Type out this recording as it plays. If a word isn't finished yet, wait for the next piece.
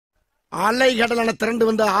அலைகடலான திரண்டு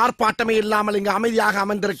வந்து ஆர்ப்பாட்டமே இல்லாமல் இங்கு அமைதியாக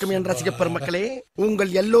அமர்ந்திருக்கும் என் ரசிக பெருமக்களே,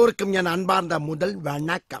 உங்கள் எல்லோருக்கும் என் அன்பார்ந்த முதல்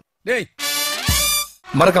வணக்கம்.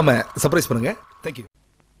 மறக்காம சர்ப்ரைஸ் பண்ணுங்க. தேங்க்யூ.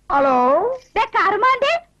 ஹலோ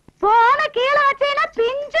கருமாண்டி போன கீழே வச்சேன்னா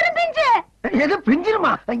பிஞ்சிரும் பிஞ்சு. எது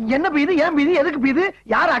பிஞ்சிருமா? என்ன பீது? ஏன் பீது? எதுக்கு பீது?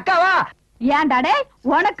 யாரு அக்காவா? ஏன்டாடே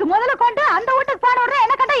உனக்கு முதல்ல கொண்டு அந்த வீட்டுக்கு போன உடனே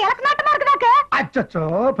என்ன கண்டா எனக்கு நாட்டமா இருக்குதாக்க? அச்சச்சோ,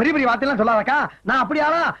 பெரிய பெரிய வார்த்தையெல்லாம் சொல்லாதக்கா. நான்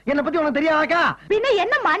அப்படியாரா? என்ன பத்தி உனக்கு தெரியாதாக்கா? பின்ன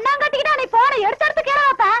என்ன மண்ணாங்கட்டிக்கிட்டா நீ போன எடுத்து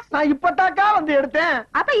கேளவாப்பா? நான் இப்பதாக்கா வந்து எடுத்தேன்.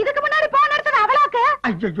 அப்ப இதுக்கு முன்னாடி போன எடுத்தது அவளாக்கு?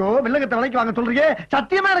 ஐயோ, வெள்ளங்கத்தை விலைக்கு வாங்க சொல்றீங்க.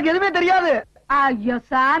 சத்தியமா எனக்கு எதுவுமே தெரியாது. ஐயோ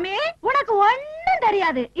சாமி, உனக்கு ஒண்ணும்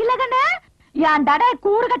தெரியாது இல்ல கண்ணு? ஏன்டாடே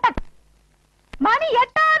கூறுகட்ட மணி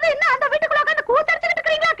 8 இன்னும் அந்த வீட்டுக்குள்ள உட்காந்து கூத்தடிச்சுட்டு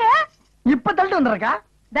இருக்கீங்களாக்க? இப்ப தள்ளிட்டு வந்துடுறக்கா.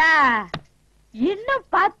 இன்னும்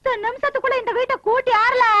 10 நிமிஷத்துக்குள்ள இந்த வீட்டை கூட்டி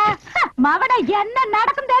ஆறல மவன என்ன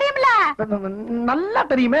நடக்கும் தெரியுமில்ல? நல்லா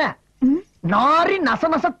தெரியுமே. நாரி நச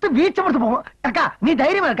நசத்து வீச்ச படுத்து போவோம். அக்கா நீ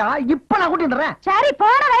தைரியமா இருக்கா? இப்ப நான் கூட்டி வந்துடுறேன். சரி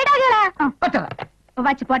போன வைடாகல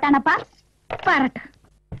வச்சு போட்டானப்பா பாரட்டு.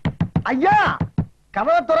 ஐயா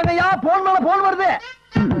கதவை திறங்கய்யா. போன் மேல போன் வருது.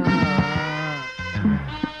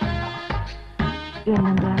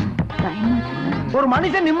 ஒரு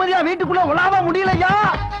மனுஷன் நிம்மதியா வீட்டுக்குள்ள உலாவ முடியலையா?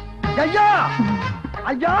 ஐயா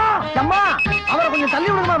ஐயா அம்மா, அவரை கொஞ்சம் தள்ளி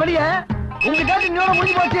விடுமா வெளியே. உங்க கேட்டு இன்னோட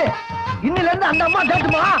முடிஞ்சு போச்சு. இன்னில இருந்து அந்த அம்மா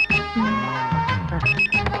கேட்டுமா?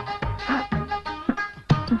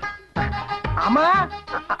 அம்மா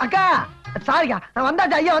அக்கா சாரிக்கா,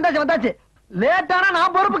 வந்தாச்சு ஐயா, வந்தாச்சு வந்தாச்சு. லேட்டானா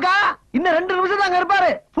நான் பொறுப்புக்கா. இன்னும் 2 நிமிஷம் தாங்க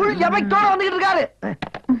இருப்பாரு. ஃபுல் எஃபெக்டோட வந்துகிட்டு இருக்காரு.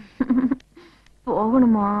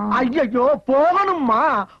 போகணுமா? ஐயோ போகணுமா?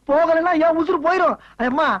 போகலன்னா ஏன் உசுறு போயிரும்.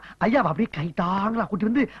 அம்மா ஐயா அப்படியே கைட்டாங்களா கூட்டி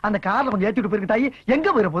வந்து அந்த கார்ல கொஞ்சம் ஏத்திட்டு போயிருக்கு. தாயி எங்க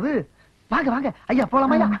போயிட போகுது? வாங்க வாங்க ஐயா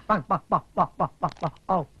போலாமா? ஐயா வாங்க.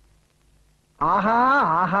 ஆஹா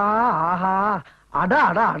ஆஹா ஆஹா, அடா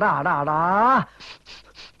அடா அடா அடா அடா.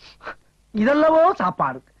 இதெல்லவோ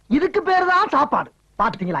சாப்பாடு. இதுக்கு பேருதான் சாப்பாடு.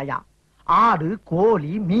 பாத்தீங்களா ஐயா? ஆடு,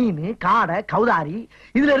 கோழி, மீன், காடை, கௌதாரி,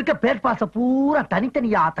 இதுல இருக்க பேட்பாச பூரா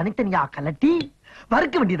தனித்தனியா தனித்தனியா கலட்டி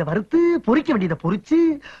வறுக்க வேண்டியதை வறுத்து, பொரிக்க வேண்டியதை பொரிச்சு,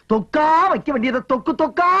 தொக்கா வைக்க வேண்டியதை தொக்கு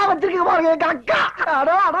தொக்கா வச்சிருக்க பாருங்க அக்கா.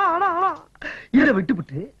 இதை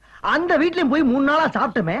விட்டுவிட்டு அந்த வீட்லயும் போய் 3 நாளா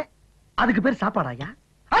சாப்பிட்டோமே, அதுக்கு பேர் சாப்பாடாயா?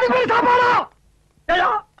 அது பேர் சாப்பாடா?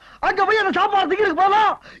 அங்க போய் அந்த சாப்பாடு திங்கிறதுக்கு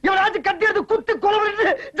போலாம். இவராச்சும் கட்டி எடுத்து குத்து கொலை பண்ணிட்டு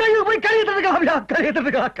ஜெயிலுக்கு போய் கழியிட்டு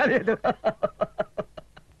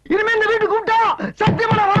இனிமே இந்த வீட்டு கூப்பிட்டா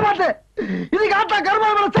சத்தியமா நான் வரமாட்டேன். இதுக்கு ஆட்டா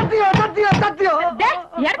கருமாவள சத்தியம் சத்தியம் சத்தியம்.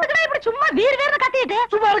 எடுத்துக்கடா இப்படி சும்மா வீர் வீர்னு கத்திட்டு.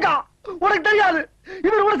 சும்மா இருக்கா? உனக்கு தெரியாது.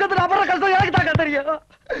 இவர் கூட சேர்த்து அப்புறம் கஷ்டம் எனக்கு தாக்கா தெரியும்.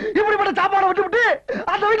 இப்படிப்பட்ட சாப்பாடை விட்டு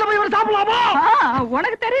அந்த வீட்டுல போய் இவர் சாப்பிடலாமா?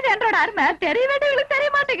 உனக்கு தெரியுது என்றோட அருமை தெரிய வேண்டியவங்களுக்கு தெரிய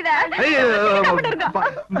மாட்டேங்குதா?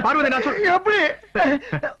 பார்வதி நான் சொல்றேன். எப்படி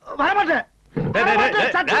வரமாட்டேன்?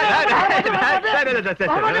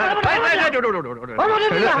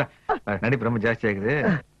 நடிப்பு ரொம்ப ஜாஸ்தி ஆகுது.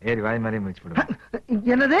 ஏறி வாய் மாதிரி முடிச்சு போடு.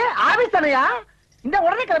 என்னது ஆபீஸ் தானையா? இந்த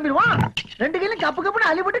உடனே கிளம்பிடுவான். 2 கையிலும் கப்பு கப்புன்னு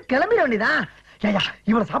அள்ளி போட்டு கிளம்பிட வேண்டியதான். ஏயா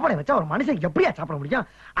இவ்வளவு சாப்பாடை வச்சா ஒரு மனுஷன் எப்படியா சாப்பிட முடியும்?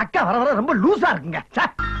 அக்கா வர வர ரொம்ப லூசா இருக்குங்க.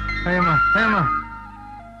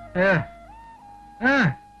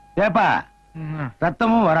 ஏப்பா,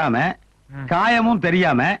 ரத்தமும் வராம காயமும்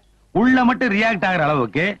தெரியாம உள்ள மட்டும் ரியாக்ட் ஆகிற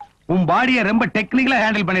அளவுக்கு உன் பாடியை ரொம்ப டெக்னிக்கலா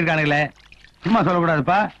ஹேண்டில் பண்ணிருக்கானுங்களே. சும்மா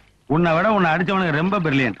சொல்லக்கூடாதுப்பா. உன்னை விட உன்னை அடிச்சவனுக்கு ரொம்ப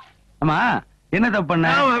பிரில்லியன்ட். ஆமா, என்ன தப்பு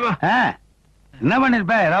பண்ண? என்ன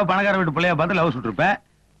பண்ணிருப்ப? ஏதாவது பணக்கார வீட்டு பிள்ளைய பார்த்து லவ் சுட்டிருப்ப.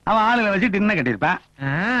 அவன் ஆளுகளை வச்சு டின்ன கட்டிருப்பேன்.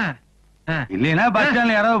 இல்லைன்னா பஸ்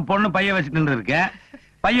ஸ்டாண்ட்ல யாராவது பொண்ணு பைய வச்சுட்டு இருக்க,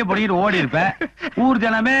 பைய பொடிக்கிட்டு ஓடி இருப்ப. ஊர்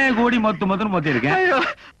ஜனமே கூடி மொத்தம் மொத்தி இருக்கேன்.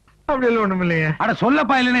 அப்படி எல்லாம் ஒண்ணும் இல்லைங்க. அட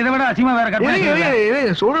சொல்லப்பா, இல்லைன்னா இதை விட அசிங்கமா வேற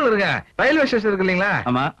கட்ட சூழல் இருக்க. ரயில்வே ஸ்டேஷன் இருக்கு இல்லீங்களா?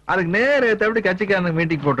 ஆமா, அதுக்கு நேர எப்படி கட்சிக்காரங்க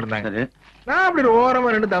மீட்டிங் போட்டிருந்தாங்க. நான் அப்படி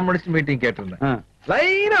ஓரமா 2 தம் அடிச்சு மீட்டிங் கேட்டிருந்தேன்.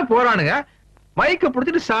 லைனா போறானுங்க, மைக்க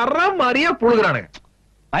புடிச்சிட்டு சரம் மாதிரியா புழுகுறானுங்க.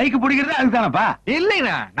 மைக்கு பிடிக்கிறது அதுதானப்பா?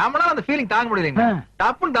 இல்லைங்க, நம்மளால அந்த ஃபீலிங் தாங்க முடியலைங்க.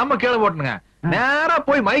 டப்புன்னு தம்ம கீழே போட்டுனுங்க. நேரா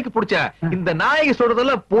போய் மைக்கு புடிச்ச இந்த நாயகி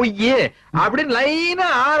சொல்றதுல பொய் அப்படின்னு லைனா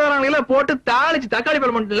ஆதாரங்களை போட்டு தாளிச்சு தக்காளி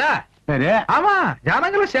பழம் பண்ணல. ஆமா,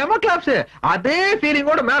 ஜனங்கள செம கிளாப்ஸ். அதே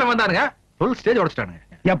ஃபீலிங்கோட மேல வந்தானுங்க. Full stage உடைச்சிட்டானுங்க.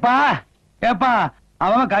 எப்பா ஏப்பா,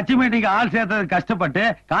 அவன் கட்சி மீட்டிங் ஆள் சேர்த்தது கஷ்டப்பட்டு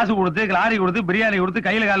காசு கொடுத்து லாரி கொடுத்து பிரியாணி கொடுத்து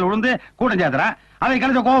கையில கால விழுந்து கூட்டம் சேர்த்துறான். அவன்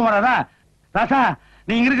கழிச்ச கோவம் வராதா? ராசா,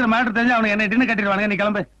 நீங்க இருக்கிற மேட்டர் தெரிஞ்சு அவனுக்கு என்ன டின்னு கட்டிடுவானுங்க. நீ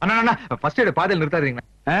கிளம்பு. அண்ணா ஃபர்ஸ்ட் எய்ட் பாதையில் நிறுத்தாதீங்க.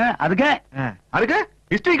 அதுக்கு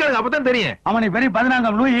ஹிஸ்டரி கேளுங்க, அப்பதான் தெரியும். அவன் நீ பெரிய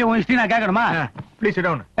 14ஆம் லூயி, உன் ஹிஸ்டரி நான் கேட்கணுமா? Please sit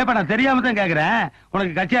down. ஏப்பா, நான் தெரியாம தான் கேக்குறேன்.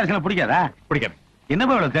 உனக்கு கட்சி அரசியல் பிடிக்காதா? பிடிக்காது.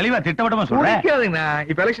 என்னப்பா இவ்வளவு தெளிவா திட்டவட்டமா சொல்றேன்? பிடிக்காதுங்கண்ணா.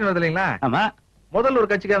 இப்ப எலெக்ஷன் வருது இல்லைங்களா? ஆமா. முதல்ல ஒரு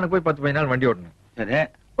கட்சிக்காரனுக்கு போய் 10-15 நாள் வண்டி ஓட்டணும். சரி,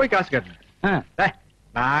 போய் காசு கட்டணும்.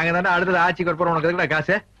 நாங்க தானே அடுத்தது ஆட்சிக்கு வரப்போறோம். உனக்கு எதுக்குடா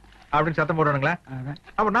காசு? அப்படின்னு சத்தம் போடுவானுங்களா?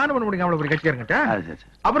 அப்ப நானும் பண்ண முடியும் அவ்வளவு ஒரு கட்சிக்காரங்கிட்ட.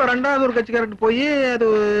 அப்புறம் ரெண்டாவது ஒரு கட்சிக்காரங்க போய் அது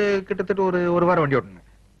கிட்டத்தட்ட ஒரு வாரம் வண்டி ஓட்டணும்.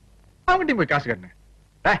 அவங்ககிட்ட போய் காசு கட்டினேன்.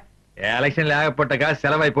 எலெக்ஷன்ல ஏகப்பட்ட காசு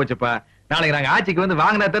செலவாய் போச்சுப்பா. நாளைக்கு நாங்க ஆட்சிக்கு வந்து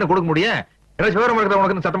வாங்கினா தானே கொடுக்க முடியும். ஏதாச்சும் விவரம் இருக்கிற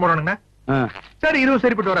உனக்கு சத்தம் போடுவானுங்க. சரி இதுவும்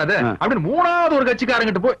சரிப்பட்டு வராது அப்படின்னு மூணாவது ஒரு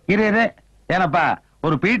கட்சிக்காரங்கிட்ட போய் இரு. ஏனப்பா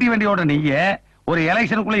ஒரு பிடி வண்டி ஓட்ட நீங்க ஒரு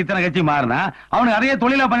எலெக்ஷனுக்குள்ள இத்தனை கட்சி மாறினா அவனுக்கு அதையே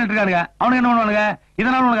தொழிலா பண்ணிட்டு இருக்கானுங்க. அவனுக்கு என்ன பண்ணுவானுங்க?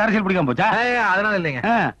 இதனால உனக்கு அரசியல் பிடிக்காம போச்சா? அதனால இல்லைங்க.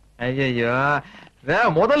 ஐயோ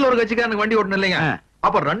முதல்ல ஒரு கட்சிக்காரனுக்கு வண்டி ஓட்டணும் இல்லைங்க.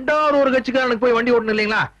 அப்ப ரெண்டாவது ஒரு கட்சிக்காரனுக்கு போய் வண்டி ஓட்டணும்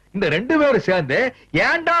இல்லைங்களா? இந்த ரெண்டு பேரும் சேர்ந்து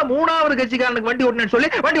ஏன்டா மூணாவது கட்சிக்காரனுக்கு வண்டி ஓட்டணும்னு சொல்லி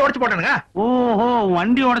வண்டி உடைச்சு போட்டானுங்க. ஓஹோ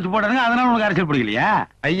வண்டி உடைச்சு போட்டானுங்க. அதனால உனக்கு அரசியல் பிடிக்கலையா?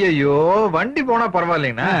 ஐயோ வண்டி போனா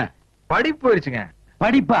பரவாயில்லைங்கண்ணா. படிப்பு போயிருச்சுங்க.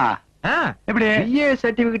 படிப்பா? எப்படி? பிஏ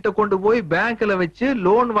சர்டிபிகேட் கொண்டு போய் பேங்க்ல வச்சு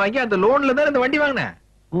லோன் வாங்கி அந்த லோன்ல தான் இந்த வண்டி வாங்கினேன்.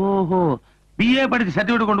 ஓஹோ பிஏ படிச்சு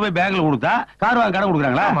சர்டிபிகேட் கொண்டு போய் பேங்க்ல கொடுத்தா கார் வாங்க கடன்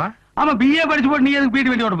கொடுக்குறாங்களா? ஆமா பிஏ படிச்சு போட்டு நீ எதுக்கு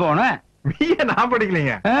பிடி வண்டி ஓட்ட போகணும்? பிஏ நான்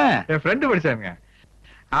படிக்கலைங்க, என் ஃப்ரெண்டு படிச்சாங்க.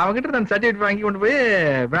 அவங்கிட்ட நான் சர்டிபிகேட் வாங்கி கொண்டு போய்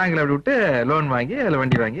பேங்க்ல அப்படி விட்டு லோன் வாங்கி அதுல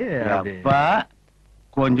வண்டி வாங்கி. அப்பா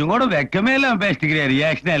கொஞ்சம் கூட வெக்கமே இல்லாம பேசிக்கிறேன்,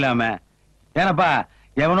 ரியாக்ஷனே இல்லாம. ஏனப்பா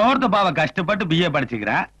எவனோர்த்த பாவ கஷ்டப்பட்டு பிஏ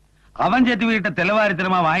படிச்சுக்கிறான். அவன் சர்டிபிகேட்ட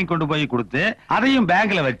தெளிவாரித்தனமா வாங்கி கொண்டு போய் கொடுத்து அதையும்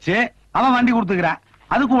பேங்க்ல வச்சு அவன் வண்டி கொடுத்துக்கிறான்.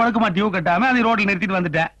 அதுக்கும் ஒழுக்கமா டியூ கட்டாம அதை ரோட்ல நிறுத்திட்டு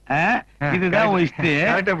வந்துட்டேன். இதுதான் உன் ஹிஸ்டரி.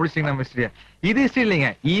 கரெக்டா புடிச்சீங்க நம்ம ஹிஸ்டரி. இது ஹிஸ்டரி இல்லைங்க,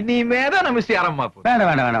 இனிமேதான் நம்ம ஹிஸ்டரி ஆரம்பமா.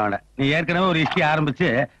 வேண்டாம். நீ ஏற்கனவே ஒரு ஹிஸ்டரி ஆரம்பிச்சு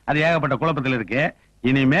அது ஏகப்பட்ட குழப்பத்துல இருக்கு.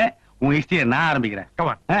 இனிமே உன் ஹிஸ்டரியை நான் ஆரம்பிக்கிறேன்.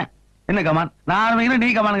 கமான். என்ன கமான்? நான் ஆரம்பிக்கிறேன், நீ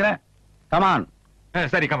கமான்ங்கிற. கமான்.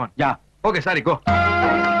 சரி கமான். யா ஓகே சாரி கோ.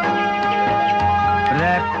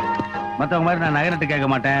 மத்தவங்க மாதிரி நான் நகரத்து கேட்க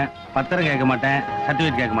மாட்டேன், பத்திரம் கேட்க மாட்டேன்,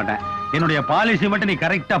 சர்டிபிகேட் கேட்க மாட்டேன். என்னுடைய பாலிசி மட்டும் நீ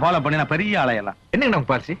கரெக்டா ஃபாலோ பண்ணி நான் பெரிய ஆளையெல்லாம். என்னங்க நம்ம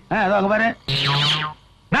பாலிசி? அதோ அங்க பாரு.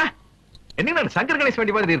 என்னங்க சங்கர் கணேஷ்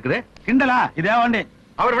வண்டி மாதிரி இருக்குது. கிண்டலா? இதே வண்டி.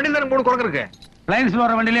 அவர் வண்டியில தான் 3 குரங்கு இருக்கு. லைன்ஸ்ல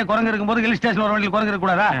வர வண்டியிலே குரங்கு இருக்கும் போது ஹில் ஸ்டேஷன் வர வண்டியில் குரங்கு இருக்க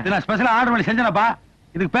கூடாதா? இது நான் ஸ்பெஷலா ஆர்டர் பண்ணி செஞ்சேனப்பா.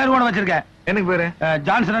 இதுக்கு பேர் கூட வச்சிருக்கேன். எனக்கு பேரு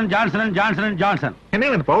ஜான்சன்.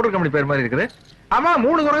 என்னங்க பவுடர் கம்பெனி பேர் மாதிரி இருக்குது. ஆமா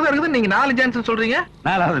 3 குரங்கு தான் இருக்குது, நீங்க 4 ஜான்சன் சொல்றீங்க.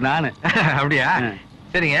 4வது நானு. அப்படியா?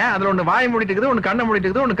 சரிங்க. அதுல ஒண்ணு வாய் மூடிட்டு இருக்குது, ஒண்ணு கண்ணை மூடிட்டு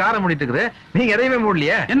இருக்குது, ஒண்ணு காரை மூடிட்டு இருக்குது. நீங்க எதையுமே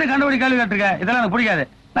மூடலையே. என்ன கண்டுபிடி கேள்வி கேட்டிருக்க? இதெல்லாம் எனக்கு பிடிக்காது.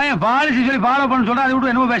 நான் என் பாலிசி சொல்லி ஃபாலோ பண்ண சொல்றேன், அதை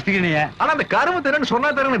விட்டு என்னமோ பேசிட்டு நீ. ஆனா அந்த கரும்பு திறன்னு சொன்னா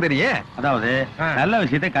தரன்னு தெரியும். அதாவது நல்ல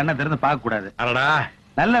விஷயத்தை கண்ணை திறந்து பார்க்க கூடாது. அடடா.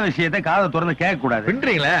 நல்ல விஷயத்தை காதை திறந்து கேட்க கூடாது.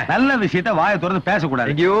 பின்றீங்களே. நல்ல விஷயத்தை வாயை திறந்து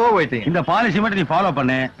பேசக்கூடாது. எங்கேயோ போயிட்டீங்க. இந்த பாலிசி மட்டும் நீ ஃபாலோ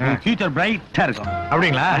பண்ணு, ஃபியூச்சர் பிரைட்டா இருக்கும்.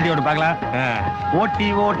 அப்படிங்களா? வண்டியோட பார்க்கலாம். ஓட்டி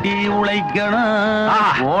உழைக்கணும்,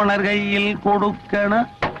 ஓனர் கையில் கொடுக்கணும்.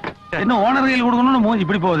 என்ன ஓனர் கையில் கொடுக்கணும்னு மூஞ்சி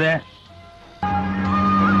இப்படி போகுது.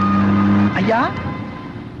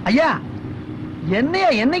 ஐயா என்னையா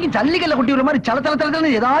என்னைக்கு ஜல்லிக்கல்ல கொட்டி விடுற மாதிரி சல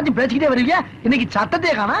ஏதாச்சும் பேசிக்கிட்டே வருவீங்க. இன்னைக்கு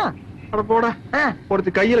சத்தத்தையே காணா. போட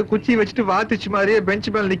ஒருத்தர் கையில குச்சி வச்சுட்டு வாத்துச்சு மாதிரியே பெஞ்ச்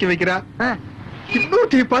மேல நிக்க வைக்கிறா.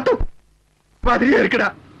 இன்னொருத்தி பார்த்தா மாதிரியே இருக்குடா.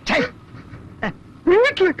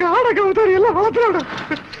 வீட்டுல காடகம் எல்லாம் வளர்த்துறாடா.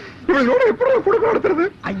 இவங்களோட எப்படி குடுக்க நடத்துறது?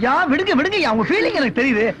 ஐயா விடுங்க அவங்க ஃபீலிங் எனக்கு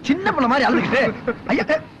தெரியுது. சின்ன பிள்ளை மாதிரி அழுதுகிட்டு. ஐயா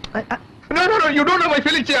you don't know my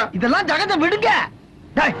feelings. இதெல்லாம் ஜகத்தை விடுங்க.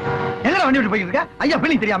 டேய் எங்கடா வண்டி விட்டு போயிட்டு இருக்க? ஐயா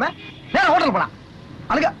ஃபீலிங் தெரியாம நேரா ஹோட்டலுக்கு போலாம்.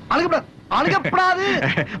 அழுகப்படாது.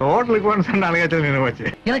 ஹோட்டலுக்கு போன சொன்ன அழுகாச்சல் போச்சு.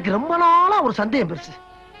 எனக்கு ரொம்ப நாளா ஒரு சந்தேகம் பெருசு.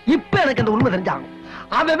 இப்ப எனக்கு அந்த உண்மை தெரிஞ்சாங்க.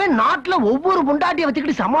 அவன் நாட்டுல ஒவ்வொரு முண்டாட்டியை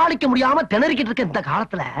வச்சுக்கிட்டு சமாளிக்க முடியாம திணறிக்கிட்டு இருக்க இந்த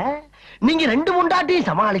காலத்துல நீங்க 2 முண்டாட்டியும்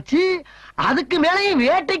சமாளிச்சு அதுக்கு மேலையும்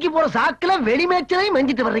வேட்டைக்கு போற சாக்குல வெளிமேச்சலையும்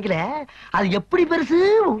மெஞ்சிட்டு வர்றீங்களே, அது எப்படி பெருசு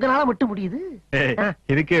உங்களால மட்டும் முடியுது?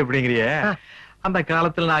 இதுக்கு எப்படிங்கிறிய? அந்த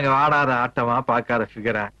காலத்துல நாங்க ஆடாத ஆட்டமா பாக்காத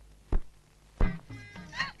ஃபிகரா.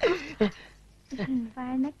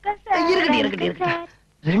 இருக்கட்டும்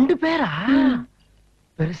 2 பேரா?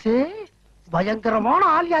 பெருசு பயங்கரமான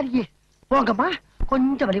ஆள் யாரியே. போங்கம்மா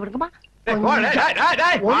கொஞ்சம் வழி விடுங்கம்மா.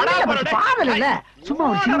 சும்மா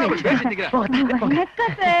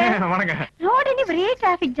ரோடு ஒரே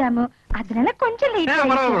டிராபிக் ஜாம், அதனால கொஞ்சம்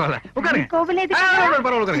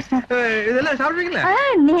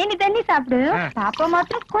நேனி தண்ணி சாப்பிடு. பாப்பா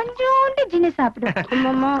மாத்திரம் கொஞ்சோண்டு ஜின்னு சாப்பிடு.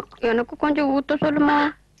 அம்மா எனக்கு கொஞ்சம் ஊத்த சொல்லுமா.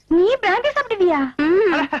 நீ பிராண்டி சாப்பிடுவியா?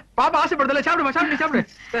 பாப்பா ஆசைப்படுதல. சாப்பிடுமா, சாப்பிடு சாப்பிடு.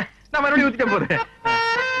 நான் மறுபடியும் ஊத்திட்டேன் போது.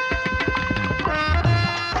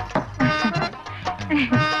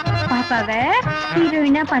 பாப்பாவ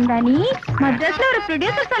ஹீரோயினா பந்தானி மദ്രാஸ்ல ஒரு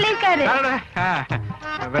ப்ரொடியூசர் சொல்லிருக்காரு.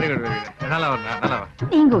 Very good very good. நல்லா வர நல்லா வர.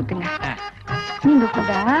 நீங்க ஊத்துங்க. நீங்க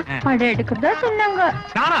கூட படம் எடுக்கிறதா சொன்னாங்க.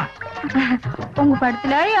 நானா? உங்க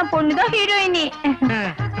படத்துல என் பொண்ணுதான் ஹீரோயினி.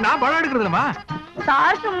 நான் படம் எடுக்கிறதுலமா?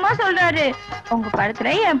 சார் சும்மா சொல்றாரு. உங்க படத்துல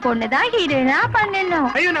என் பொண்ணுதான் ஹீரோயினா பண்ணணும்.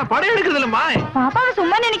 ஐயோ நான் படம் எடுக்கிறதுலமா. பாப்பாவை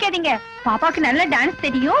சும்மா நினைக்காதீங்க. பாப்பாக்கு நல்ல டான்ஸ்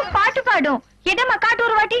தெரியும், பாட்டு பாடும். என்னம்மா காட்டு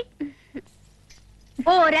ஒரு வாட்டி.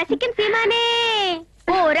 ஓ ரசிக்கும் சீமானே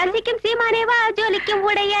ஓ ரசிக்கும் சீமானேவா ஜோலிக்கும்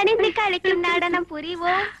உடைய அணிந்து கழிக்கும் நடனம்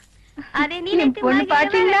புரிவோம். அதை நினைத்து பொண்ணு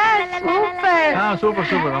பாத்தீங்களா? சூப்பர்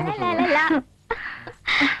சூப்பர் ரொம்ப சூப்பர்.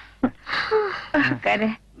 உட்காரு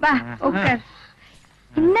வா உட்கார்.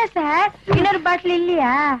 என்ன சார் இன்னொரு பாட்டில்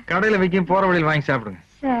இல்லையா? கடையில வைக்கும் போற வழியில் வாங்கி சாப்பிடுங்க.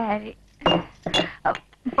 சரி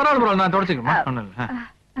பரவாயில்ல நான் தொடச்சுக்கமா.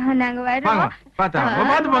 நாங்க வரோம். பாத்து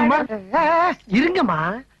போங்கம்மா. இருங்கம்மா,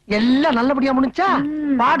 எல்லாம் நல்லபடியா முடிஞ்சா?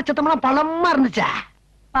 பாட்டு சத்தம்லாம் பலமா இருந்துச்சா?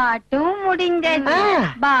 பாட்டும் முடிஞ்சாச்சு,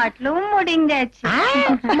 பாட்டிலும் முடிஞ்சாச்சு.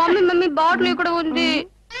 மம்மி மம்மி பாட்டில் கூட வந்து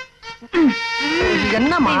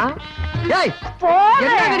என்னம்மா? ஏய்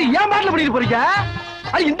என்ன கறி ஏன் பாட்டில் பண்ணிட்டு போறீங்க?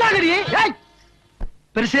 இந்த கறி ஏய்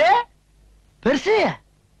பெருசு பெருசு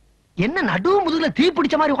என்ன நடு முதுகுல தீ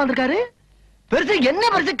பிடிச்ச மாதிரி உட்கார்ந்திருக்காரு? பெருசு என்ன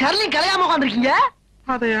பெருசு கரலையும் கலையாம உட்கார்ந்திருக்கீங்க?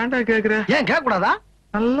 அதை ஏன்டா கேக்குற? ஏன் கேட்க கூடாதா?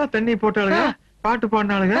 நல்லா தண்ணி போட்டாளுங்க, பாட்டு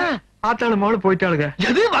பாடினாளுங்க, ஆத்தாளு மகளும் போயிட்டாளுங்க.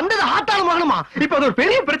 எது வந்தது ஆத்தாளு மகனுமா? இப்ப அது ஒரு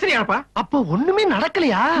பெரிய பிரச்சனையாப்பா. அப்ப ஒண்ணுமே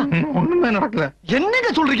நடக்கலையா? ஒண்ணுமே நடக்கல. என்னங்க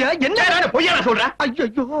சொல்றீங்க? என்ன பொய்யா சொல்ற? ஐயோ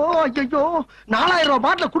ஐயோ 4000 ரூபாய்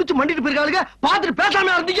பாட்டில குடிச்சு மண்டிட்டு போயிருக்காளுங்க. பாத்துட்டு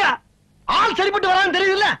பேசாம இருந்தீங்க. ஆள் சரிப்பட்டு வரான்னு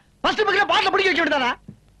தெரியுதுல்ல? ஃபர்ஸ்ட் பக்கத்துல பாட்டில பிடிக்க வைக்க வேண்டியதானே?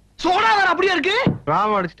 சோடா வேற அப்படியே இருக்கு.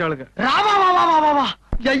 ராவா அடிச்சிட்டாளுங்க. ராவா வா வா வா வா.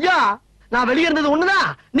 ஐயா நான் வெளிய இருந்தது ஒண்ணுதான்,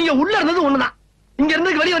 நீங்க உள்ள இருந்தது ஒண்ணுதான். இங்க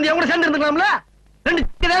இருந்து வெளிய வந்து கூட சேர்ந்து இருந்துக்கலாம்ல? ரெண்டு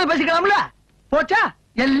ஏதாவது பேசிக்கலாம்ல? போச்சா?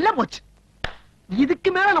 எல்லாம் போச்சு. இதுக்கு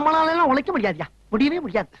மேல நம்மளால எல்லாம் உழைக்க முடியாதுயா, முடியவே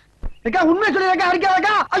முடியாது. அக்கா உண்மை சொல்லிருக்கா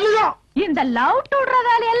அடிக்காதக்கா. ஐயோ இந்த லவ் டுடுற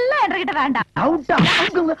வேலை எல்லாம் என்கிட்ட வேண்டாம். அவுட்டா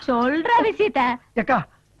சொல்ற விஷயத்த அக்கா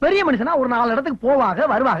பெரிய மனுஷனா ஒரு 4 இடத்துக்கு போவாங்க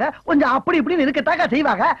வருவாங்க, கொஞ்சம் அப்படி இப்படின்னு இருக்கத்தாக்கா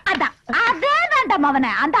செய்வாங்க. அதான் அதே வேண்டாம்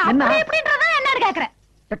அவனை. அந்த அப்படி இப்படின்றத என்னன்னு கேக்குறேன்.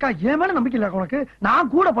 அக்கா என் மேல நம்பிக்கை இல்ல உனக்கு?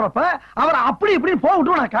 நான் கூட போறப்ப அவரை அப்படி இப்படின்னு போக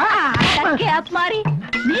விட்டுவனாக்கா? மாதிரி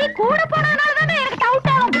நீ கூட போனதுனாலதானே எனக்கு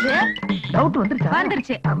டவுட்டா வந்தது. டவுட் வந்துருச்சா?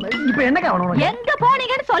 வந்துருச்சு. இப்ப என்னக்கா அவனுக்கு எங்க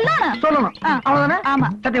போனீங்கன்னு சொல்லணும். சொல்லணும் அவ்வளவுதானே? ஆமா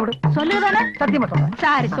சத்தியம் விடு. சொல்லுதானே? சத்தியமா சொல்றேன்.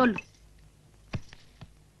 சரி சொல்லு.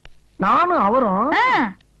 நானும் அவரும்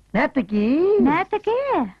நேத்துக்கு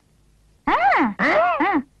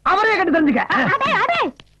அவரே கண்டு தெரிஞ்சுக்க. அடே அடே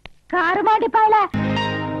காரமாடி பாயல.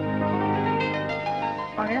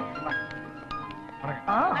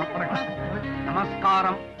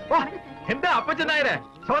 நமஸ்காரம். எந்த அப்பச்சனாயிர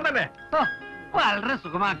சோதனை வளர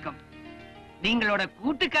சுகமாக்கம். நீங்களோட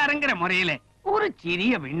கூட்டுக்காரங்கிற முறையில ஒரு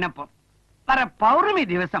சிறிய விண்ணப்பம். வர பௌர்ணமி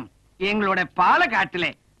திவசம் எங்களோட பாலக்காட்டுல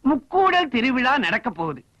முக்கூடல் திருவிழா நடக்க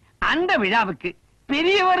போகுது. அந்த விழாவுக்கு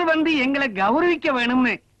பெரியவர் வந்து எங்களை கௌரவிக்க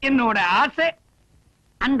வேணும்னு என்னோட ஆசை.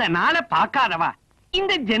 அந்த நாளை பார்க்காதவா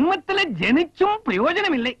இந்த ஜென்மத்துல ஜெனிச்சும்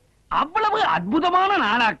பிரயோஜனம் இல்லை. அவ்வளவு அற்புதமான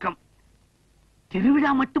நாளாக்கம்.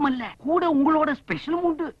 திருவிழா மட்டுமல்ல, கூட உங்களோட ஸ்பெஷலும்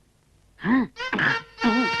உண்டு.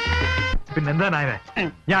 പിന്നെന്താ നായരെ,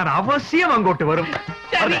 ഞാൻ അവശ്യം അങ്ങോട്ട് വരും.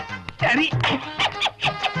 சரி சரி.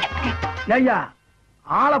 ஐயா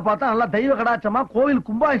ஆளை பார்த்தா நல்லா தெய்வ கடாட்சமா கோவில்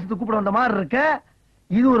கும்பாபிஷேகத்துக்கு கூப்பிட வந்த மாதிரி இருக்க.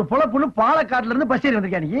 இது ஒரு பொழப்புன்னு பாலக்காட்டுல இருந்து பஸ் ஏறி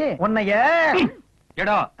வந்திருக்கா நீ? உன்னைய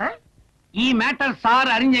எடோ ഈ மேட்டர் சார்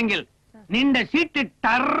அறிஞங்கள் நின்ற சீட்டு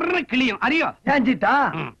டர்னு கிளியும் அறியோ? ஏஞ்சிட்டா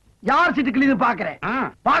யார் சீட்டு கிளியுது பாக்குறேன்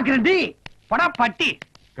பாக்குறேன். டி படா பட்டி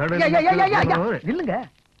இல்லங்க.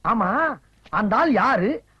 ஆமா அந்த ஆள் யாரு?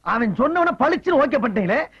 அவன் சொன்னவன பளிச்சுன்னு ஓகே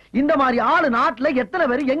பண்ணிட்டீங்களே. இந்த மாதிரி ஆளு நாட்டுல எத்தனை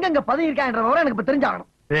பேர் எங்கெங்க பதவி இருக்காங்கன்றத எனக்கு இப்ப தெரிஞ்சாகணும்.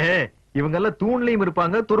 இவங்க எல்லாம் தூண்லயும்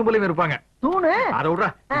இருப்பாங்க, துரும்புலயும் இருப்பாங்க. தூணு அத விடுறா.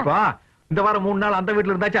 இப்ப இந்த வாரம் 3 நாள் அந்த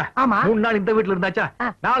வீட்டுல இருந்தாச்சா, 3 நாள் இந்த வீட்டுல இருந்தாச்சா,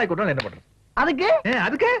 நாளைக்கு ஒரு நாள் என்ன பண்றது? அதுக்கு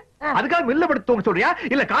அதுக்காக மில்ல படுத்து தூங்க சொல்றியா,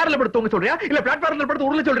 இல்ல கார்ல படுத்து தூங்க சொல்றியா, இல்ல பிளாட்ஃபார்ம்ல படுத்து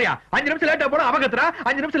உருள சொல்றியா? 5 நிமிஷம் லேட்டா போனா அவ கத்துறா,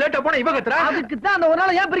 5 நிமிஷம் லேட்டா போனா இவ கத்துறா. அதுக்கு தான் அந்த ஒரு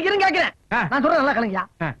நாள் ஏன் பிரிக்கிறேன்னு கேக்குறேன். நான் சொல்றேன் நல்லா கலங்கயா.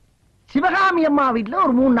 சிவகாமி அம்மா வீட்டுல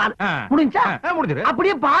ஒரு 3 நாள் முடிஞ்சா, முடிஞ்சிரு.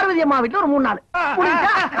 அப்படியே பார்வதி அம்மா வீட்டுல ஒரு 3 நாள்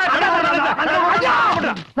முடிஞ்சா.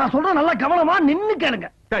 நான் சொல்றேன் நல்லா கவனமா நின்னு கேளுங்க.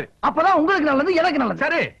 அப்பதான் உங்களுக்கு நல்லது, எனக்கு நல்லது.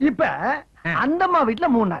 சரி. இப்ப அந்த அம்மா வீட்டுல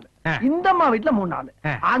 3 நாள், இந்த அம்மா வீட்டுல 3 நாள்,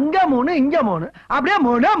 அங்க 3 இங்க 3, அப்படியே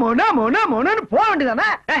 3 3 3 3 போக வேண்டியதானே?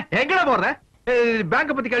 எங்கடா போற?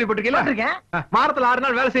 பேங்க் பத்தி கேள்விப்பட்டிருக்கீங்களா? வாரத்துல 6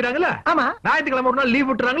 நாள் வேலை செய்யறாங்கல்ல? ஆமா. ஞாயிற்றுக்கிழமை ஒரு நாள் லீவ்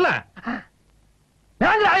விட்டுறாங்கல்ல?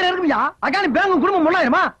 பேங்க்ல 1000 இருக்குயா. அக்கானி பேங்க் குடும்பம்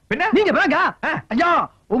 3000மா? நீங்க பேங்கா? ஐயா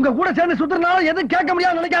உங்க கூட சேர்ந்து சுத்துறனால எதுவும் கேட்க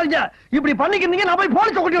முடியாது நினைக்காதீங்க. இப்படி பண்ணிக்கிறீங்க, நான் போய்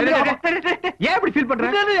போலீஸ் கொண்டு வந்துடுறேன். ஏன் இப்படி ஃபீல்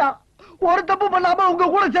பண்றீங்க? ஒரு தப்பு பண்ணாம உங்க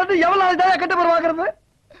கூட சேர்ந்து எவ்வளவு நாள் தான் கெட்ட பேர் வாங்குறது?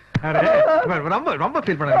 ரொம்ப ரொம்ப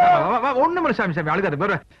ஃபீல் பண்ண. ஒண்ணும் சாமி சாமி அழுகாத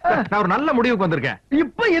பேரு. நான் ஒரு நல்ல முடிவுக்கு வந்திருக்கேன்.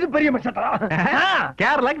 இப்ப எது பெரிய மச்சட்டா?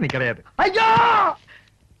 கேரளாக்கு நீ கிடையாது. ஐயா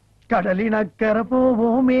கடலினக்கரை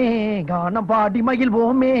போவோமே, கானம் பாடி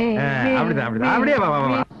மகிழ்வோமே. அப்படிதான் அப்படிதான். அப்படியே வா வா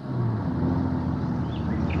வா.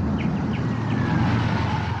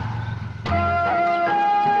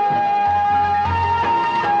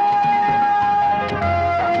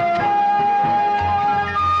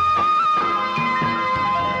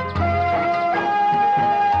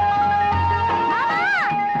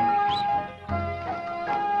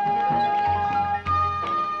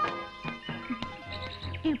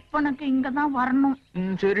 உனக்கு இங்கதான் வரணும்.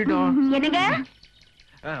 சரிடா. என்னங்க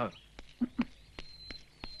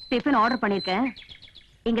டிஃபன் ஆர்டர் பண்ணிருக்கேன்,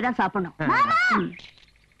 இங்கதான் சாப்பிடணும்.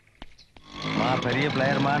 பெரிய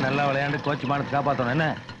பிளேயர்மா, நல்லா விளையாண்டு கோச் மானத்தை காப்பாத்தணும். என்ன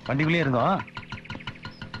வண்டிக்குள்ளே இருந்தோம்.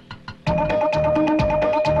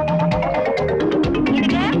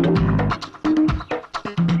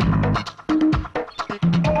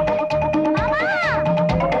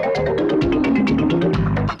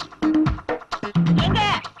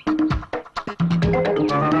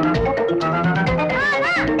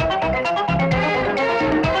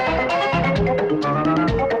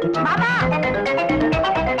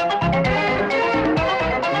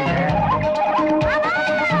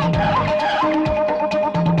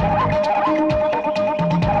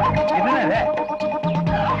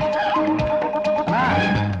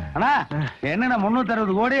 என்னன்னா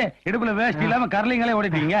 360 கோடி இடுப்புல வேஸ்ட் இல்லாம கர்லிங்களே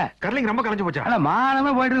ஓடிட்டீங்க. கர்லிங் ரொம்ப கலைஞ்சு போச்சா? ஆனா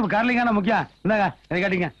மானமே போயிட்டு இருக்கு. கர்லிங்கான முக்கியம். இந்தாங்க இதை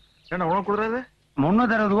காட்டிங்க. என்ன உனக்கு கொடுறாது?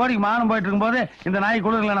 360 கோடிக்கு மானம் போயிட்டு இருக்கும் போது இந்த நாய்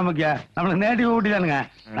கொடுக்கலாம் முக்கியம். நம்மளுக்கு நேட்டிவ் ஊட்டி தானுங்க.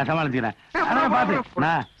 நான் சமாளிச்சுக்கிறேன். ஆனா பாத்து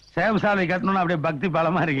நான் சேவ் சாலை கட்டணும்னு அப்படியே பக்தி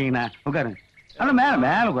பாலமா இருக்கீங்கண்ணா. உட்காருங்க. ஆனா மேல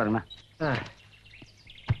மேல உட்காருங்கண்ணா.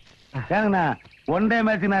 ஏங்கண்ணா ஒன் டே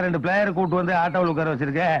மேட்ச் நான் 2 பிளேயர் கூட்டு வந்து ஆட்டோவில் உட்கார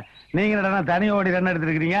வச்சிருக்கேன். நீங்க என்னடா தனி ஓடி ரன்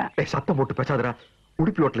எடுத்துருக்கீங்க? சத்தம் போட்டு பேசாதடா.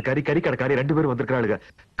 உடுப்பி ஹோட்டல் கறி கடைக்காரி 2 பேரும் வந்திருக்காளுங்க.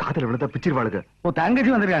 காதல விழுந்தா பிச்சிருவாளுங்க. ஓ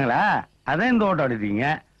தங்கச்சி வந்திருக்காங்களா? அதான் இந்த ஓட்டம் ஆடிட்டீங்க.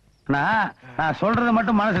 நான் சொல்றதை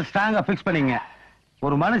மட்டும் மனசு ஸ்ட்ராங்கா பிக்ஸ் பண்ணீங்க.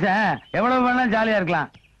 ஒரு மனுஷன் எவ்வளவு வேணா ஜாலியா இருக்கலாம்.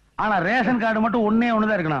 ஆனா ரேஷன் கார்டு மட்டும்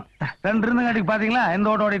ஒண்ணுதான் இருக்கணும். 2 இருந்துங்காட்டிக்கு பாத்தீங்களா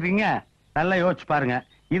எந்த ஓட்டம் ஓடிட்டீங்க? நல்லா யோசிச்சு பாருங்க.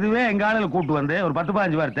 இதுவே எங்க ஆளுல கூட்டு வந்து ஒரு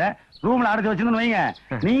 10-15 வாரத்தை ரூம்ல அடைச்சு வச்சுன்னு வைங்க.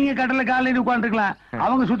 நீங்க கட்டல காலையில உட்காந்துருக்கலாம்.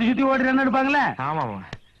 அவங்க சுத்தி சுத்தி ஓடி ரன் எடுப்பாங்களே. ஆமா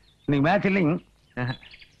இன்னைக்கு மேட்ச் இல்லைங்க.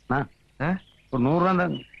 ஒரு 100 ரூபா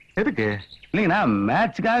தான். எதுக்கு? இல்லைங்கண்ணா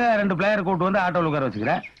மேட்சுக்காக 2 பிளேயர் கூட்டு வந்து ஆட்டோவில் உட்கார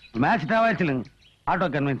வச்சுக்கிறேன். மேட்ச் தேவாச்சு இல்லைங்க. ஆட்டோ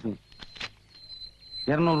கன்வென்ஸ்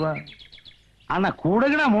 200 ரூபா. ஆனா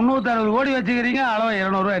கூடக்குண்ணா 360 கோடி வச்சுக்கிறீங்க. அளவு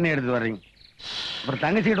 200 ரூபா என்ன எடுத்து வர்றீங்க. அப்புறம்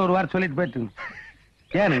தங்கச்சிக்கிட்ட ஒரு வாரம் சொல்லிட்டு போயிட்டுங்க.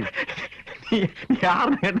 ஏனுங்க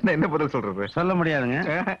யாருன்னு என்ன பதில் சொல்றது? சொல்ல முடியாதுங்க.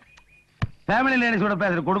 ஃபேமிலி லேடிஸோட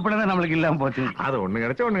பேசுற கொடுப்பன நம்மளுக்கு இல்லாம போச்சு. அது ஒண்ணு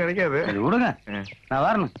கிடைச்சா ஒண்ணு கிடைக்காது. விடுங்க நான்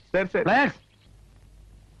வரணும். சரி சரி.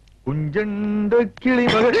 குஞ்சண்ட கிளி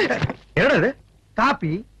என்னது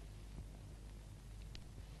காப்பி?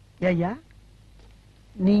 ஐயா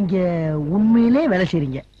நீங்க உண்மையிலே வேலை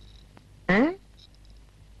செய்றீங்க.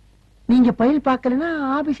 நீங்க பயில் பார்க்கலன்னா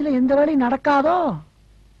ஆபீஸ்ல எந்த வேலையும் நடக்காதோ.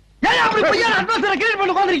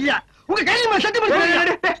 உங்க கையில சட்டி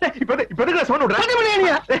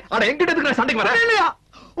சண்டைக்கு வர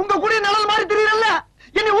உங்க கூட நலல் மாதிரி தெரியல.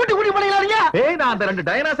 என்ன ஊட்டி ஊட்டி பண்ணிக்கலாங்க. நான் அந்த 2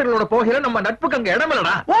 டைனாசர்களோட போகிறேன். நம்ம நட்புக்கு அங்க இடம்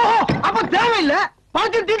இல்லடா. ஓஹோ அப்ப தேவையில்லை.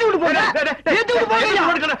 பணத்தை தீட்டு விட்டு போங்க.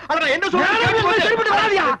 என்ன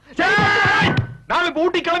சொல்றீங்க? நாம இப்ப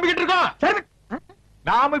ஊட்டி கிளம்பிக்கிட்டு இருக்கோம்.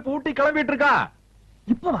 நாம இப்ப ஊட்டி கிளம்பிட்டு இருக்கோம்.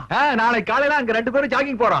 இப்பவா? நாளை காலையில அங்க 2 பேரும்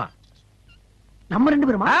ஜாகிங் போறோம். நம்ம 2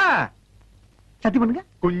 பேருமா? சத்தி பண்ணுங்க.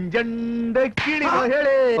 குஞ்சண்ட கிளி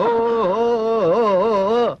மகளே.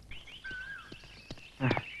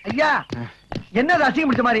 ஐயா என்ன அசிங்கம்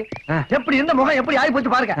பிடிச்ச மாதிரி எப்படி இருந்த முகம் எப்படி ஆகி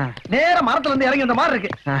போச்சு பாருங்க. நேர மரத்துல இருந்து இறங்கி இந்த மாதிரி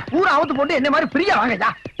இருக்கு. ஊரை அவுத்து போட்டு என்ன மாதிரி பிரியா வாங்க.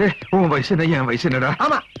 உன் வயசு என்ன என் வயசு என்னடா?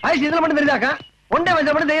 ஆமா வயசு இதுல மட்டும் தெரிஞ்சாக்கா ஒன்றே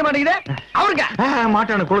வயசு மட்டும் தெரிய மாட்டேங்குது. அவருங்க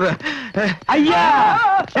மாட்டானு கொடுத. ஐயா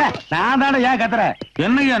நான் தானே ஏன் கத்துறேன்?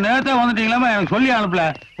 என்னையா நேரத்தை வந்துட்டீங்களா? எனக்கு சொல்லி அனுப்பல.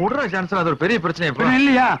 விடுற சான்ஸ் அது ஒரு பெரிய பிரச்சனை.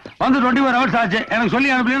 இல்லையா வந்து 24 hours ஆச்சு. எனக்கு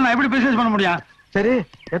சொல்லி அனுப்பல. நான் எப்படி பிசினஸ் பண்ண முடியும்? சரி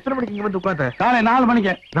எத்தனை மணிக்கு இங்க வந்து உட்கார்ந்த? காலை 4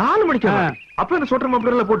 மணிக்கு. 4 மணிக்கு? அப்ப என்ன சொல்ற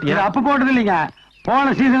மாப்பிள்ள போட்டியா? அப்ப போட்டது இல்லைங்க.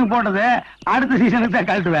 போன சீசனுக்கு போட்டது அடுத்த சீசனுக்கு தான்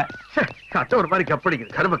கழட்டுவேன். அச்சா ஒரு மாதிரி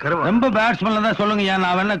கப்படிக்குது. கருவ ரொம்ப பேட்ஸ்மேன்ல தான் சொல்லுங்க. ஏன்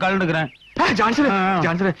நான் வேணா கழட்டுக்கிறேன்.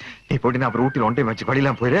 ஜான்சன் நீ போட்டி அப்புறம் ஊட்டில ஒன்றை வச்சு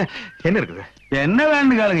படிலாம் போயிரு. என்ன இருக்குது? என்ன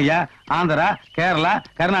வேணும் கேளுங்கய்யா. ஆந்திரா, கேரளா,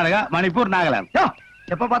 கர்நாடகா, மணிப்பூர், நாகாலாந்து.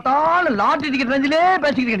 எப்ப பார்த்தாலும் லாட்டரி டிக்கெட் ரேஞ்சிலே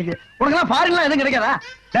பேசிக்கிட்டு கிடைக்கு. உனக்கு எல்லாம் ஃபாரின்லாம் எதுவும் கிடைக்காதா?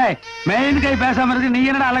 டேய் மெயின் கை பேசாம இருக்கு. நீ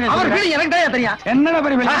என்னடா அழகா அவர் ஃபீலிங் எனக்கு தான் தெரியும். என்னடா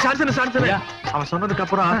பெரிய அவன் சொன்னதுக்கு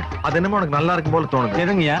அப்புறம் அது என்னமோ உனக்கு நல்லா இருக்கும் போல தோணுது.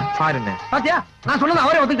 எதுங்கய்யா? ஃபாரின். பாத்தியா நான் சொன்னது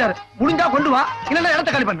அவரே ஒத்துக்கிட்டாரு. முடிஞ்சா கொண்டு வா, இல்லன்னா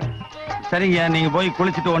இடத்த காலி பண்ணு. சரிங்க நீங்க போய்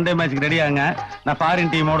குளிச்சுட்டு ஒன் டே மேட்ச்க்கு ரெடி ஆகுங்க. நான்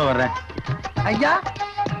ஃபாரின் டீமோட வர்றேன். ஐயா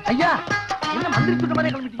ஐயா என்ன மந்திரி சுத்த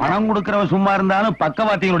மாதிரி கிளம்பிட்டீங்க? பணம் கொடுக்கறவன் சும்மா இருந்தாலும்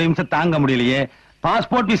பக்கவாத்திகளோட இம்சை தாங்க முடியலையே.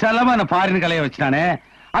 பாஸ்போர்ட் விசா இல்லாம என்ன ஃபாரின் கலைய வச்சுட்டானே.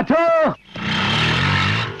 அச்சோ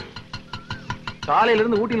காலையில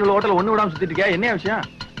இருந்து ஊட்டியில் உள்ள ஹோட்டல் ஒண்ணு விடாம சுத்திட்டு இருக்கியா? என்ன விஷயம்?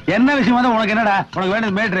 என்ன விஷயம் வந்து உனக்கு என்னடா? உனக்கு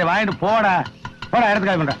வேண்டியது மேட்ரு வாங்கிட்டு போடா. போடா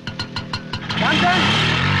இடத்துக்கு கால் பண்றேன்.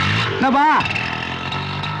 என்னப்பா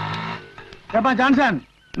எப்பா ஜான்சன்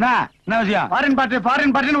என்ன விஷயம்? ஃபாரின்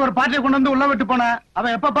பார்ட்டின்னு ஒரு பார்ட்டியை கொண்டு வந்து உள்ள விட்டு போனேன்.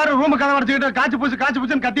 அவன் எப்ப பாரு ரூம் கதை வச்சுக்கிட்டு காய்ச்சி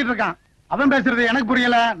பூச்சுன்னு கத்திட்டு இருக்கான். அவன் பேசுறது எனக்கு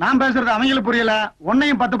புரியல, நான் பேசுறது அவங்களுக்கு புரியல.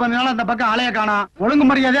 உன்னையும் 10-15 நாள் அந்த பக்கம் ஆளைய காணோம். ஒழுங்கு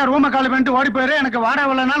மரியாதையா ரூம காலி பண்ணிட்டு ஓடி போயிரு. எனக்கு வாடகை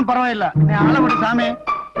வரலனாலும் பரவாயில்ல. நீ ஆள விடு சாமி.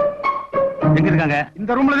 எங்க இருக்காங்க?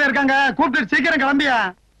 இந்த ரூம்ல தான் இருக்காங்க. கூப்பிட்டு சீக்கிரம் கிளம்பியா.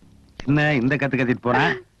 என்ன இந்த கத்திட்டு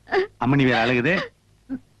போறேன்? அம்மனி வேற அழுகுது.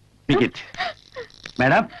 Ticket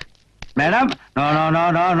madam, madam. No no no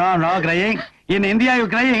no no no crying. In India you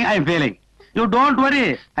crying, I am feeling. You don't worry,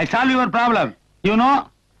 I solve your problem. You know,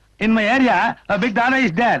 in my area a big Dada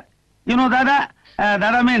is there. You know Dada?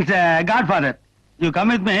 Dada means Godfather. You come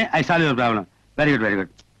with me, I solve your problem. Very good, very good.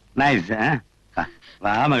 Nice, eh?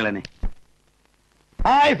 Va magalani.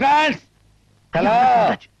 Hi friends. Hello.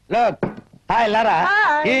 Look. Hi Lara.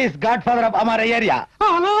 Hi. He is Godfather of our area.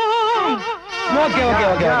 Hello. Okay.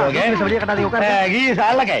 வெளிய கட்டாதீங்க உட்காருங்க. He is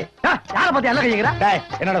Allagai. யார பத்தி அல்லகைங்கற? டேய்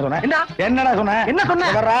என்னடா சொன்ன? என்னடா சொன்ன? என்ன சொன்ன?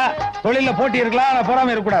 வரா தொழில்ல போட்டி இருக்கலாம், நான்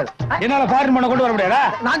போறாம இருக்க கூடாது. என்னால ஃபாரின் பண்ண கொண்டு வர முடியாதா?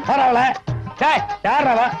 நான் பரவாயில்லை. டேய்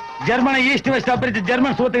யாரவா? ஜெர்மனி ஈஸ்ட் வெஸ்ட் அப்பிரிச்சு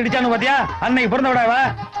ஜெர்மன் சூத்து இடிச்சானு பாத்தியா? அன்னைக்கு பிறந்த விடாவா?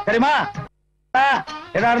 தெரியுமா?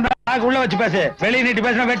 ஏதா இருந்தா நாக்கு உள்ள வச்சு பேசு. வெளிய நீட்டி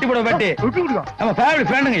பேசினா வெட்டி போடு வெட்டி. நம்ம ஃபேமிலி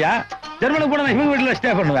ஃப்ரெண்டுங்கயா. ஜெர்மனுக்கு போனா இவங்க வீட்டுல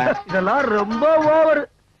ஸ்டே பண்ணுவேன். இதெல்லாம் ரொம்ப ஓவர்.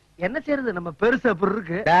 என்ன செய்யறது? நம்ம பெருசு அப்படி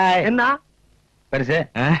இருக்கு. என்ன பெருசு?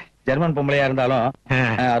 ஜெர்மன் பொம்பளையா இருந்தாலும்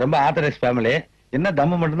ரொம்ப ஆர்த்தடாக்ஸ் ஃபேமிலி. என்ன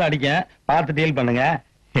தம்மு மட்டும் தான் அடிக்க. பார்த்து டீல் பண்ணுங்க.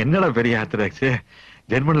 என்னடா பெரிய ஆர்த்தடாக்ஸ்?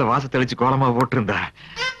 ஜெர்மன்ல வாச தெளிச்சு கோலமா போட்டிருந்தா.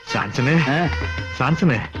 சான்சனு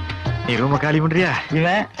சான்சனு நீ ரூம காலி பண்றியா?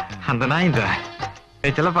 இவன் அந்த நாய் தான்.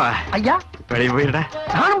 ஏய் செல்லப்பா ஐயா வெளிய போயிடா.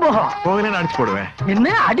 நானும் போகலன்னு அடிச்சு போடுவேன்.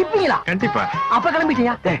 என்ன அடிப்பீங்களா? கண்டிப்பா. அப்ப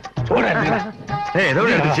கிளம்பிட்டியா? ஏதோ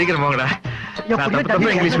சீக்கிரம் போங்கடா.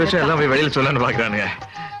 இங்கிலீஷ் பேச எல்லாம் போய் வெளியில சொல்லன்னு பாக்குறானுங்க.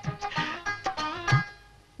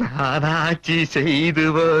 நானாட்சி செய்து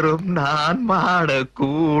வரும் நான் மாட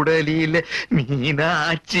கூடலில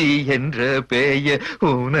மீனாட்சி என்ற பெயர்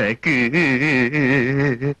உனக்கு.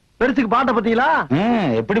 பெருசுக்கு பாட்ட பத்தீங்களா?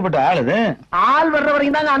 எப்படிப்பட்ட ஆள் இது? ஆள் வர்ற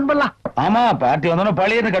வரைக்கும் தாங்க அன்பெல்லாம். ஆமா பார்ட்டி வந்தோம்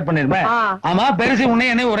பழையன்னு கட் பண்ணிருப்பேன். ஆமா பெருசு உன்னை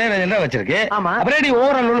என்ன ஒரே ரேஞ்சில வச்சிருக்கு. அப்புறம் நீ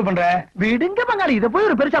ஓவரால் லோல் பண்ற. விடுங்க பங்காளி, இத போய்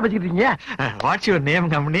ஒரு பெருசா வச்சிருக்கீங்க. What's your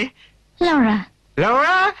name company? Lola.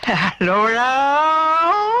 Lola Lola.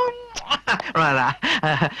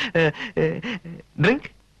 Drink?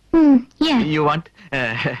 Yeah. You want?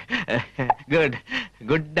 Good.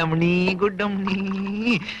 Good dummy, good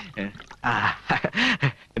dummy.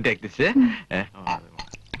 Take this.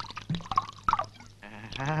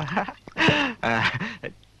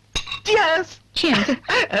 Cheers. Cheers.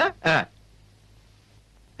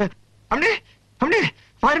 Amni,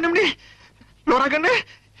 fire amni. Lora kanne.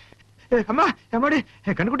 அம்மா அம்மாடி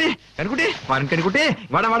கண்ணுக்குட்டி கண்ணுக்குட்டி பாரு கண்ணுக்குட்டி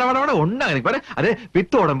வட வட வட வட ஒண்ணா எனக்கு பாரு. அது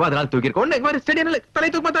பித்து உடம்பு அதனால தூக்கி இருக்கு. ஒண்ணு பாரு ஸ்டெடி தலை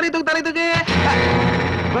தூக்கு தலை தூக்கு தலை தூக்கு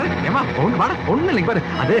பாரு. ஏமா ஒண்ணு வாட ஒண்ணு இல்லைங்க பாரு.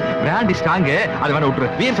 அது பிராண்டி ஸ்ட்ராங். அது வேணா விட்டுரு.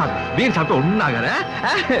 பீர் சாப்பிட்டு ஒண்ணாகற.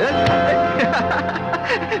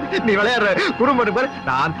 நீ விளையாடுற குறும்பு பாரு.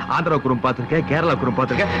 நான் ஆந்திரா குறும்பு பார்த்திருக்கேன், கேரளா குறும்பு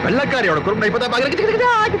பார்த்திருக்கேன், வெள்ளக்காரியோட குறும்பு நான் இப்பதான் பாக்குறேன்.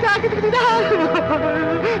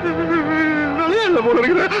 போல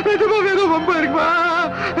இருக்கு. வேற ரொம்ப இருக்குமா?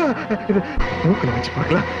 மூக்குல வச்சு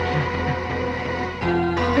பார்க்கலாம்.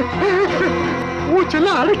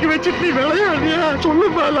 மூச்செல்லாம் அடக்கி வச்சுட்டு நீ விளையாடியா?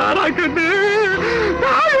 சொல்லுமா லாரா கண்ணு.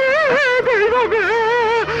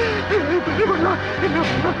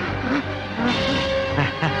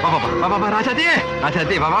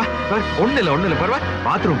 ராஜாதே பாபா ஒண்ணு இல்ல பரவா.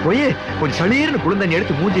 பாத்ரூம் போய் கொஞ்சம் சளீர்னு குளிர்ந்தண்ணி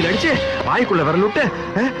எடுத்து மூஞ்சில அடிச்சு வாய்க்குள்ள வரல விட்டு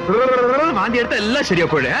வாந்தி எடுத்தா எல்லாம் சரியா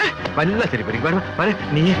போயிடு. எல்லாம் சரி பாரு.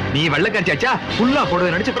 நீ வெள்ளக்காட்சியாச்சா ஃபுல்லா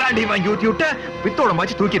போடுறது நினைச்சு பிராண்டி வாங்கி ஊத்தி விட்டு பித்தோட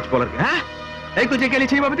மாச்சு தூக்கிட்டு போல இருக்கு. கொஞ்சம் கேள்வி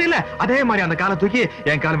செய்வா பத்தி இல்ல அதே மாதிரி அந்த காலை தூக்கி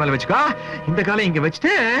என் கால மேல வச்சுக்கோ. இந்த காலை இங்க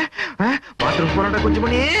வச்சுட்டு பாத்ரூம் போறாண்டா கொஞ்சம்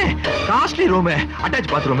பண்ணி காஸ்ட்லி ரூம்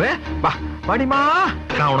அட்டாச் பாத்ரூம். வா பாடிமா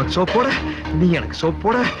நான் உனக்கு சோப் போட, நீ எனக்கு சோப்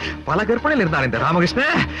போட. பல கற்பனையில இருந்தான் இந்த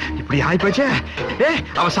ராமகிருஷ்ணன். இப்படி ஆயிப்போச்சு.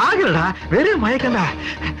 அவ சாகலடா, வெறும் மயக்கண்டா.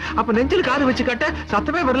 அப்ப நெஞ்சில் காது வச்சு கட்ட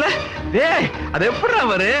சத்தமே வரல. அது எப்படா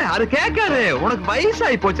வரு? அது கேட்காது. உனக்கு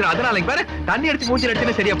வயசாகி போச்சு. அதனால பாரு தண்ணி அடிச்சு மூச்சு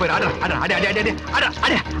அடிச்சுன்னு சரியா போயிரு. அடி அடி அடி அடி அடி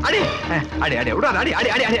அடி அடி அடி விடாது. அடி அடி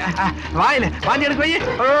அடி அடி வாயில வாந்தி எடுக்க வை.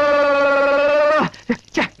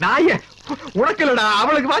 நாய உனக்கு இல்லடா,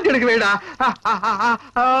 அவளுக்கு வாந்தி எடுக்க வேடா.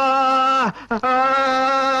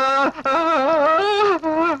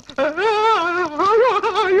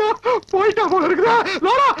 போயிட்டா போல இருக்குதா?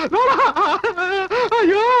 லோலா லோலா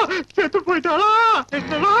ஐயோ செத்து போயிட்டாளா?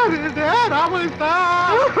 என்னடா ராமகிருஷ்ணா?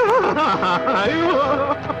 ஐயோ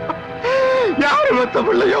யாரு வந்த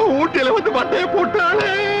பிள்ளையோ ஊட்டியில வந்து மண்டைய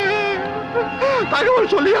போட்டாளே.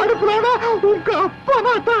 தகவல் சொல்லி அனுப்புறானா? உங்க அப்பா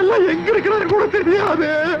நாட்டால எங்க இருக்கிறாரு கூட தெரியாது.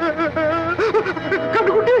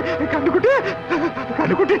 கண்டுகுட்டி கண்டுகுட்டி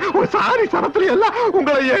கண்டுகுட்டி ஒரு சாரி சரத்துல எல்லாம்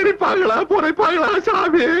உங்களை எரிப்பாங்களா புரைப்பாங்களா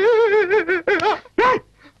சாமி?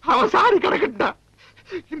 அவன் சாரி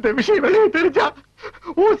இந்த விஷயம் வெளியே தெரிஞ்சா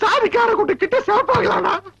உன் சாதிக்கார கூட்ட கிட்ட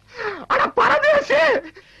சேர்ப்பாங்களாடா. ஆனா பரதேசி,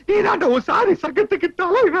 நீதாண்ட உன் சாதி சங்கத்துக்கு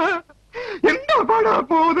தலைவன். என்ன பட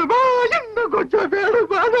போதுமா, இன்னும் கொஞ்சம்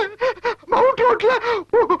வேணுமான மவுண்ட் ரோட்ல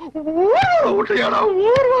ஊர்வலம்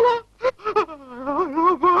ஊர்வலம்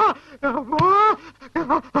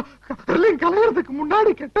கலையறதுக்கு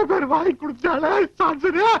முன்னாடி கெட்ட பேர் வாங்கி கொடுத்தாலே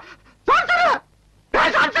சான்சரியா சான்சரியா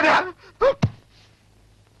சான்சரியா.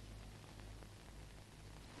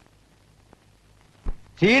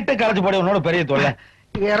 சீட்டு கலைச்சு போட உன்னோட பெரிய தொல்லை.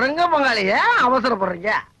 இறங்க பங்காளிய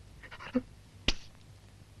அவசரப்படுறீங்க.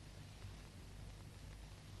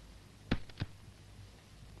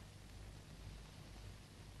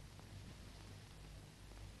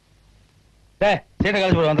 சீட்டை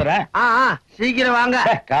கலைச்சு போட வந்துடுறேன். சீக்கிரம் வாங்க.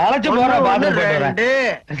 கலைச்சு போற பாத்து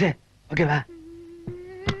போயிட்டு ஓகேவா?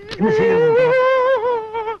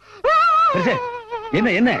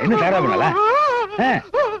 என்ன என்ன என்ன தயாரா பண்ணல?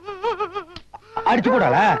 அடிச்சு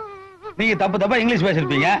போடால. நீங்க தப்பு தப்பா இங்கிலீஷ்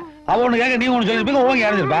பேசிருப்பீங்க. அவ ஒண்ணு கேட்க நீங்க ஒண்ணு சொல்லிருப்பீங்க. ஓங்க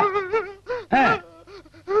இறஞ்சிருப்பா.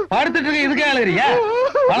 படுத்துட்டு இருக்க இதுக்கே அழுகிறீங்க.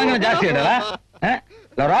 பழங்க ஜாஸ்தி ஆயிடல.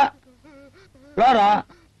 Lola Lola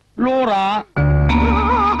Lola.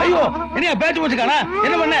 ஐயோ என்ன பேச்சு வச்சுக்கானா?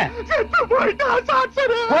 என்ன பண்ண?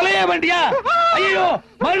 கொலையே பண்ணியா? ஐயோ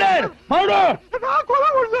மர்டர் மர்டர்.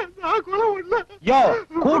 யோ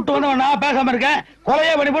கூட்டு வந்து நான் பேசாம இருக்கேன்.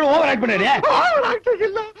 கொலையே பண்ணி போட்டு ஓவர் ஆக்ட் பண்ணிடுறியா?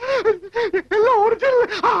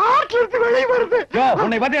 யோ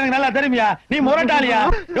உன்னை பத்தி எனக்கு நல்லா தெரியுமியா? நீ முரட்டாளியா?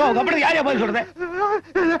 யோ அப்படி யாரையா பதில் சொல்றது?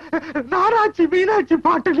 நாராட்சி மீனாட்சி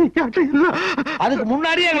பாட்டு நீ கேட்டு இல்ல. அதுக்கு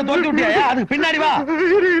முன்னாடியே எங்களை தோல்வி விட்டியா? அதுக்கு பின்னாடி வா.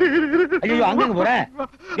 ஐயோ அங்க போறேன்.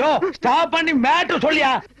 யோ ஸ்டாப் பண்ணி மேட்டர்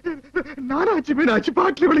சொல்லியா? நாராட்சி மீனாட்சி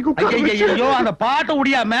பாட்டுல வலிக்கு உட்கார்ந்து. ஐயோ அந்த பாட்டு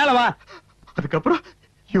உடியா மேல வா. அதுக்கப்புறம்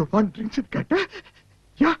யூ வாண்ட் ட்ரிங்க்ஸ் கேட்ட.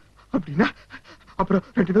 யா அப்படினா அப்புறம்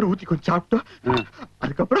ரெண்டு பேரும் ஊத்தி கொஞ்சம் சாப்பிட்டோம்.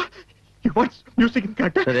 அதுக்கப்புறம் யூ வாண்ட் மியூசிக்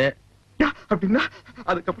கேட்ட. சரி யா அப்படினா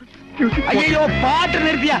அதுக்கப்புறம் மியூசிக். ஐயோ பாட்டு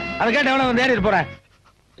நிறுத்தியா? அத கேட்ட எவன வந்து ஏறி போறேன்.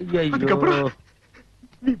 அதுக்கப்புறம்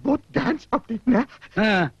we both dance அப்படினா.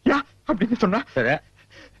 யா அப்படின்னு சொன்னா. சரி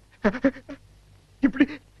இப்படி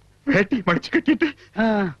வேட்டி மடிச்சு கட்டிட்டு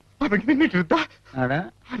அவங்க நின்னுட்டு இருந்தா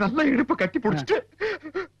நல்லா இடுப்ப கட்டி பிடிச்சிட்டு